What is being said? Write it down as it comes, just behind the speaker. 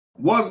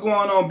What's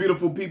going on,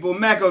 beautiful people?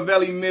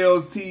 Machiavelli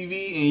Mills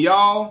TV, and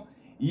y'all,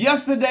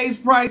 yesterday's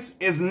price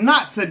is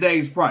not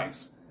today's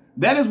price.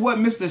 That is what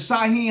Mr.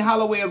 Shaheen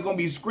Holloway is going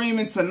to be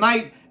screaming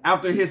tonight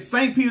after his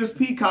St. Peter's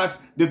Peacocks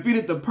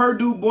defeated the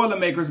Purdue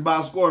Boilermakers by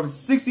a score of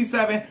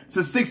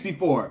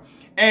 67-64.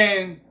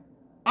 And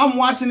I'm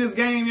watching this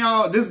game,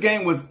 y'all. This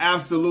game was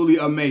absolutely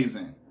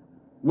amazing.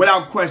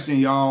 Without question,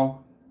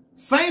 y'all.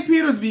 St.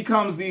 Peter's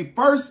becomes the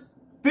first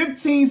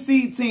 15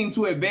 seed team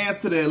to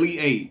advance to the Elite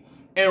Eight.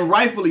 And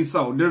rightfully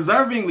so,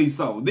 deservingly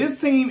so.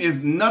 This team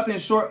is nothing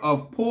short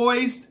of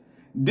poised,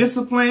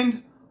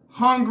 disciplined,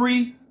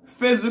 hungry,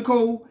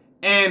 physical,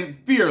 and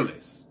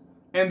fearless.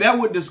 And that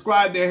would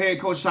describe their head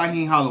coach,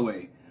 Shaheen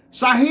Holloway.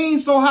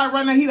 Shaheen's so hot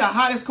right now, he's the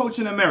hottest coach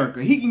in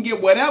America. He can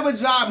get whatever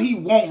job he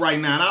wants right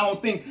now. And I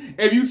don't think,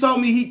 if you told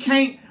me he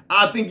can't,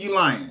 I think you're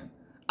lying.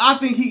 I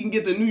think he can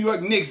get the New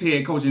York Knicks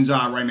head coaching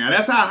job right now.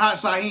 That's how hot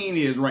Shaheen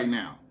is right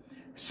now.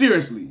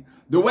 Seriously,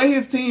 the way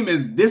his team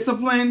is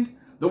disciplined,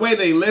 the way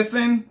they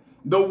listen,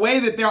 the way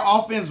that their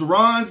offense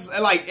runs,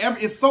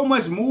 it's so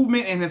much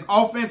movement in his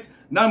offense,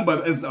 nothing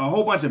but it's a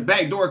whole bunch of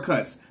backdoor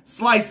cuts,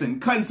 slicing,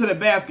 cutting to the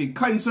basket,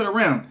 cutting to the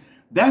rim.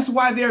 That's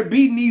why they're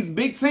beating these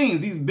big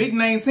teams, these big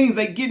name teams.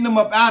 They getting them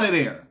up out of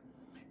there.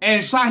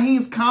 And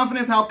Shaheen's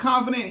confidence, how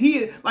confident he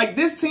is. Like,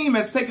 this team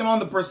has taken on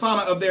the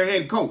persona of their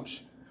head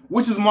coach,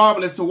 which is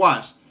marvelous to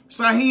watch.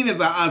 Shaheen is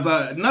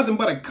nothing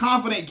but a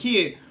confident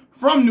kid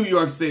from New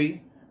York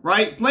City,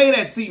 right? Played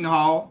at Seton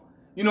Hall.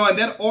 You know, and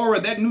that aura,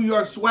 that New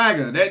York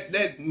swagger,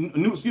 the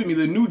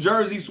New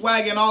Jersey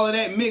swagger and all of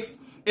that mix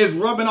is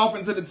rubbing off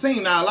into the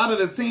team. Now, a lot of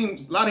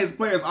his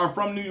players are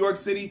from New York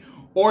City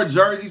or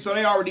Jersey, so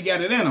they already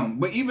got it in them.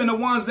 But even the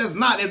ones that's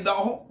not, the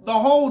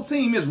whole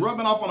team is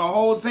rubbing off on the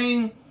whole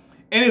team,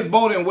 and it's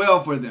boding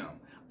well for them.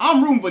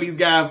 I'm rooting for these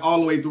guys all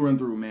the way through and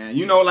through, man.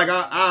 You know, like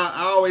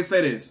I always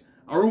say this.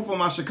 I root for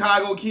my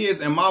Chicago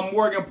kids and my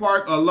Morgan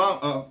Park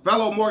alum,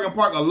 fellow Morgan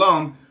Park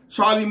alum,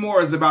 Charlie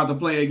Moore, is about to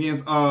play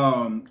against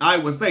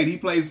Iowa State.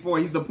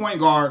 He's the point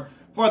guard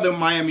for the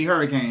Miami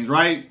Hurricanes,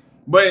 right?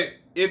 But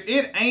if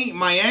it ain't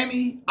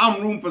Miami,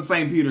 I'm rooting for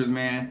St. Peter's,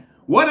 man.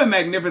 What a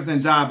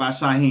magnificent job by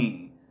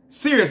Shaheen.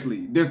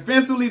 Seriously,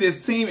 defensively,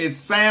 this team is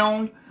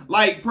sound.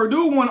 Like,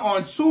 Purdue went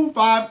on two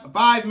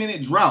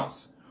five-minute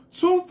droughts.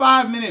 Two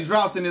 5-minute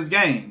droughts in this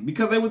game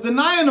because they was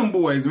denying them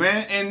boys,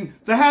 man. And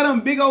to have them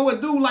big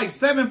old dude like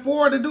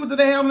 7'4", the dude that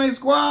they have in their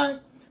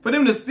squad, for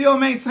them to still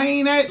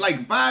maintain that,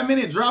 like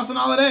 5-minute droughts and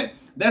all of that,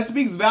 that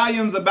speaks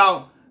volumes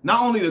about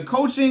not only the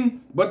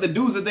coaching, but the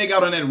dudes that they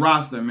got on that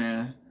roster,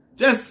 man.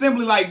 Just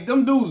simply like,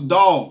 them dudes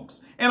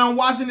dogs. And I'm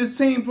watching this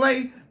team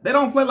play. They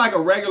don't play like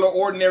a regular,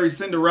 ordinary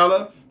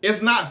Cinderella.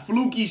 It's not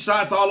fluky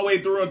shots all the way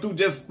through and through,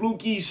 just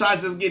fluky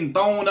shots just getting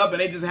thrown up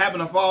and they just happen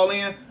to fall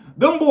in.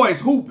 Them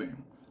boys hooping.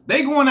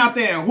 They going out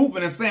there and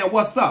hooping and saying,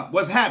 what's up?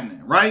 What's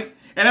happening, right?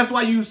 And that's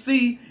why you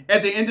see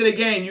at the end of the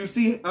game, you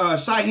see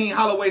Shaheen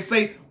Holloway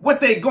say, what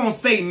they gonna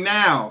say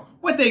now?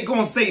 What they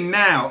gonna say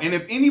now? And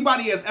if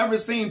anybody has ever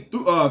seen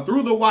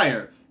Through the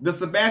Wire, the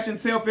Sebastian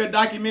Telfair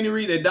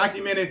documentary that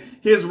documented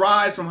his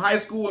rise from high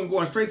school and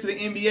going straight to the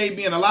NBA,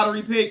 being a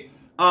lottery pick,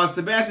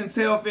 Sebastian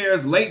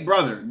Telfair's late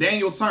brother,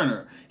 Daniel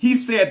Turner, he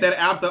said that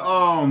after,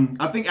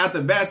 I think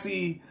after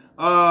Bassie,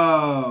 when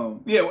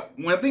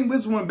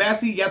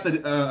Bassie got the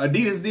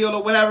Adidas deal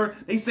or whatever,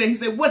 he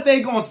said, what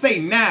they gonna say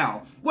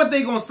now? What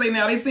they gonna say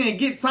now? They saying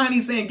get Tiny,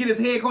 saying get his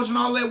head coach and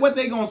all that. What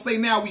they gonna say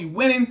now? We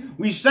winning,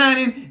 we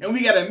shining, and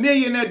we got a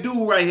millionaire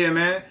dude right here,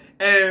 man.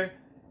 And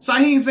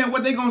Shaheen saying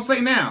what they gonna say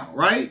now,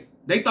 right?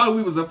 They thought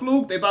we was a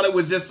fluke. They thought it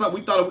was just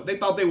something. They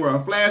thought they were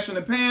a flash in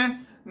the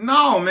pan.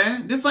 No,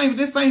 man, this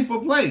ain't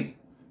for play.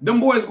 Them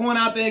boys going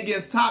out there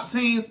against top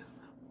teams,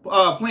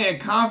 playing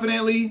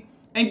confidently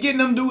and getting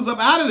them dudes up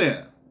out of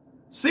there.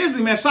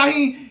 Seriously, man,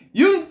 Shaheen.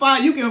 You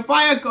can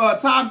fire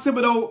Tom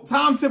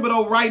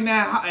Thibodeau right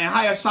now and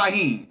hire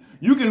Shaheen.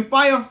 You can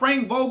fire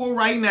Frank Vogel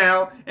right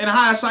now and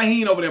hire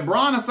Shaheen over there.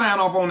 Braun will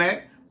sign off on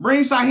that.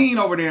 Bring Shaheen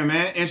over there,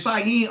 man. And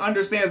Shaheen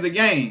understands the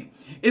game.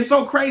 It's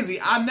so crazy.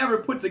 I never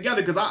put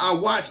together because I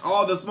watch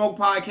all the Smoke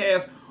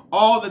podcasts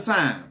all the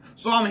time.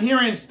 So I'm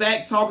hearing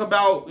Stack talk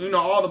about, you know,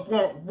 all the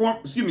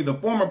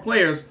former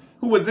players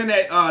who was in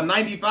that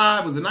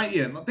 95, was the 90,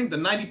 yeah, I think the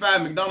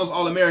 95 McDonald's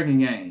All-American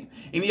game.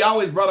 And he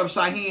always brought up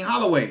Shaheen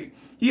Holloway.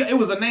 It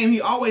was a name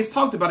he always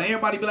talked about, and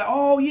everybody be like,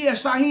 oh, yeah,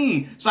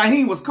 Shaheen.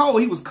 Shaheen was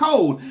cold. He was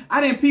cold. I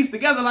didn't piece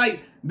together,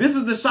 like, this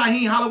is the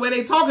Shaheen Holloway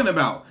they talking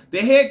about. The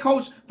head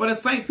coach for the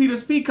St.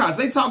 Peter's Peacocks.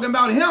 They talking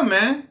about him,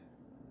 man.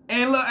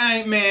 And look,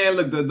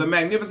 the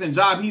magnificent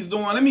job he's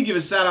doing. Let me give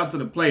a shout-out to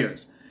the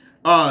players.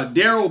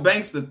 Daryl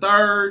Banks III,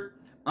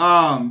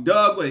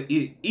 Doug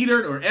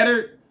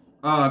Edert,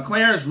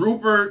 Clarence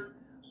Rupert.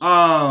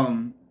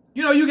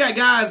 You know, you got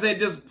guys that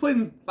just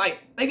putting, like,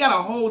 they got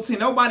a whole team.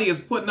 Nobody is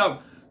putting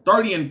up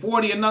 30 and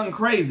 40 and nothing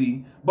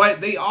crazy,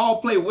 but they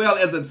all play well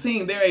as a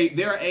team.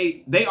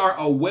 They are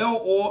a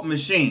well-oiled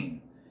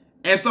machine.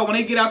 And so when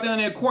they get out there on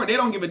their court, they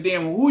don't give a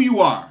damn who you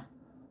are.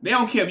 They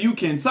don't care if you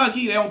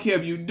Kentucky. They don't care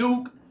if you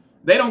Duke.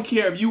 They don't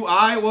care if you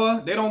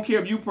Iowa. They don't care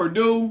if you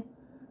Purdue.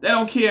 They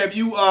don't care if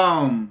you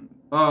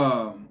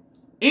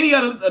any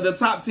other of the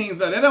top teams.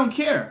 They don't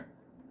care.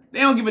 They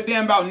don't give a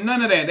damn about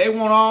none of that. They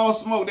want all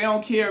smoke. They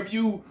don't care if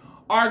you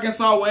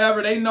Arkansas,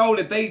 wherever. They know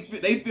that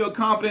they feel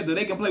confident that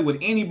they can play with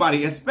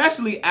anybody,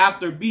 especially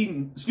after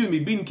beating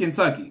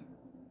Kentucky.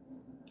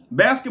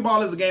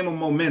 Basketball is a game of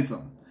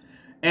momentum.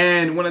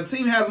 And when a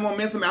team has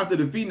momentum after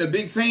defeating a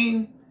big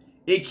team,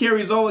 it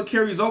carries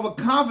over,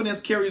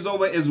 confidence carries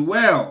over as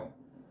well,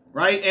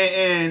 right?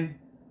 And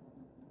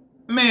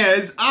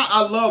man,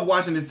 I love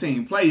watching this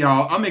team play,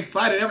 y'all. I'm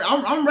excited.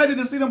 I'm ready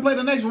to see them play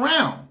the next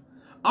round.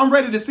 I'm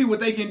ready to see what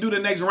they can do the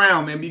next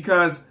round, man,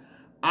 because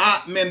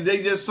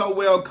they just so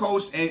well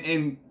coached,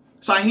 and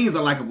Shaheen's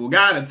a likable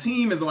guy. The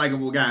team is a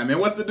likable guy, man.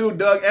 What's the dude,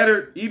 Doug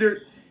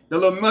Eater,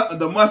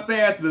 the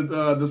mustache,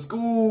 the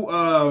school,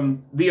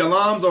 the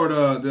alums, or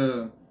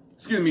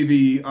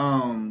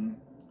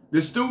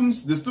the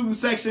student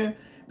section,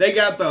 they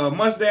got the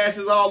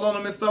mustaches all on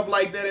them and stuff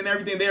like that and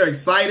everything. They're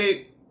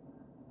excited.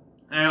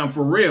 And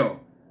for real,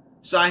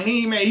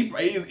 Shaheen, man,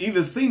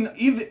 either his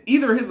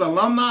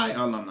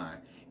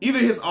either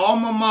his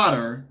alma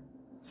mater,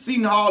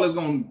 Seton Hall, is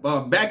going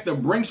to back the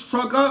Brinks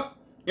truck up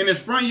in his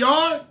front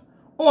yard,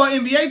 or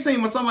an NBA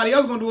team or somebody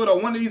else going to do it,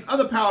 or one of these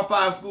other Power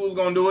 5 schools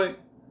going to do it,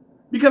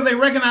 because they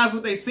recognize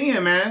what they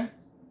seeing, man.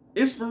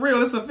 It's for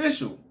real. It's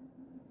official.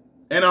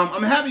 And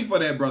I'm happy for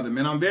that brother,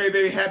 man. I'm very,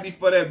 very happy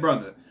for that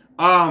brother.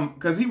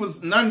 Because he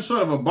was nothing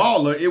short of a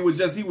baller. It was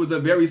just he was a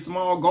very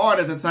small guard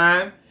at the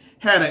time.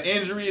 Had an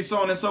injury, so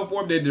on and so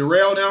forth, that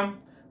derailed him.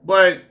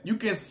 But you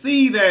can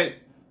see that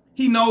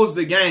he knows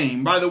the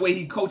game by the way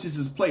he coaches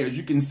his players.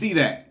 You can see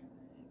that.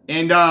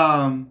 And,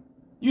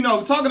 you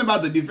know, talking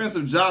about the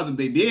defensive job that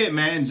they did,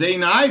 man,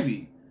 Jaden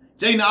Ivey.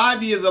 Jaden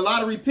Ivey is a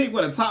lottery pick,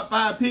 what, a top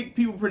 5 pick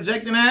people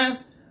projecting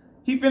as.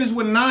 He finished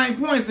with 9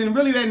 points, and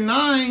really that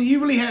 9, he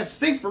really had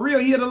 6 for real.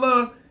 He had a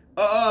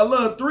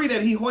little 3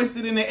 that he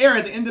hoisted in the air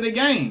at the end of the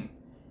game.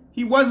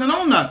 He wasn't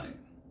on nothing.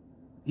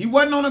 He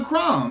wasn't on a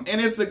crumb, and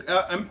it's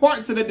in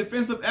part to the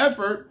defensive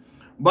effort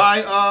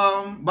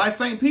by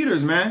St.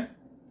 Peter's, man.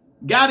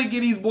 Got to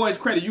give these boys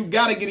credit. You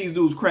got to give these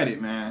dudes credit,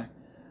 man.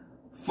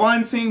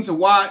 Fun team to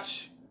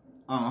watch,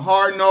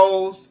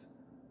 hard-nosed,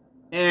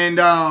 and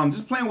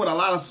just playing with a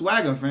lot of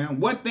swagger, fam.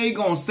 What they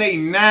gonna say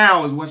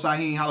now is what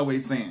Shaheen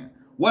Holloway's saying.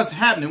 What's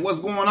happening? What's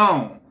going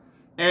on?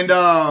 And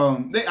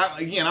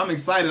again, I'm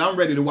excited. I'm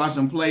ready to watch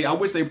them play. I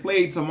wish they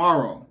played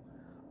tomorrow.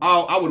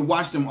 I would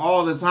watch them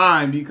all the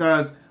time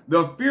because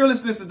the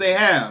fearlessness that they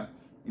have.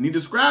 And he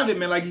described it,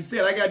 man, like he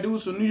said, I got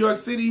dudes from New York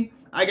City.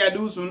 I got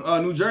dudes from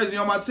New Jersey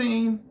on my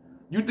team.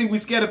 You think we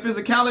scared of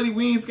physicality?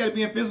 We ain't scared of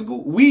being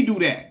physical. We do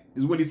that,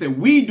 is what he said.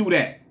 We do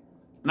that.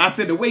 And I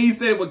said, the way he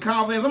said it with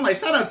confidence, I'm like,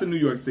 shout out to New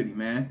York City,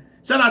 man.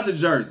 Shout out to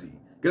Jersey.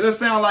 Because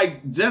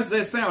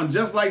it sound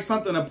just like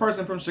something a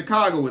person from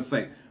Chicago would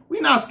say.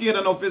 We not scared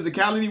of no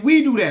physicality.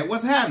 We do that.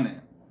 What's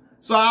happening?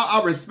 So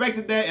I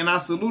respected that, and I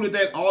saluted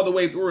that all the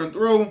way through and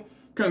through.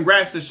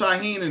 Congrats to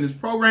Shaheen and his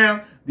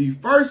program. The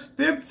first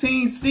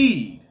 15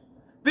 seed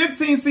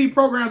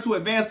program to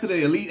advance to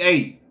the Elite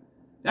 8.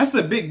 That's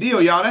a big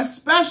deal, y'all. That's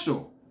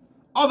special.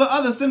 All the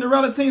other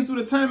Cinderella teams through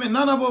the tournament,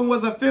 none of them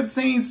was a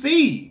 15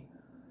 seed.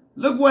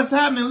 Look what's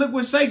happening. Look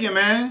what's shaking,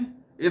 man.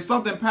 It's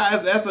something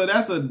past.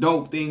 That's a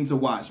dope thing to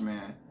watch,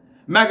 man.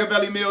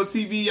 Machiavelli Mills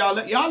TV, y'all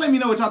let me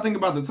know what y'all think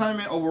about the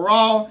tournament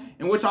overall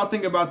and what y'all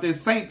think about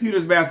this St.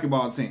 Peter's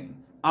basketball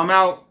team. I'm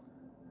out.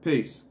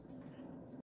 Peace.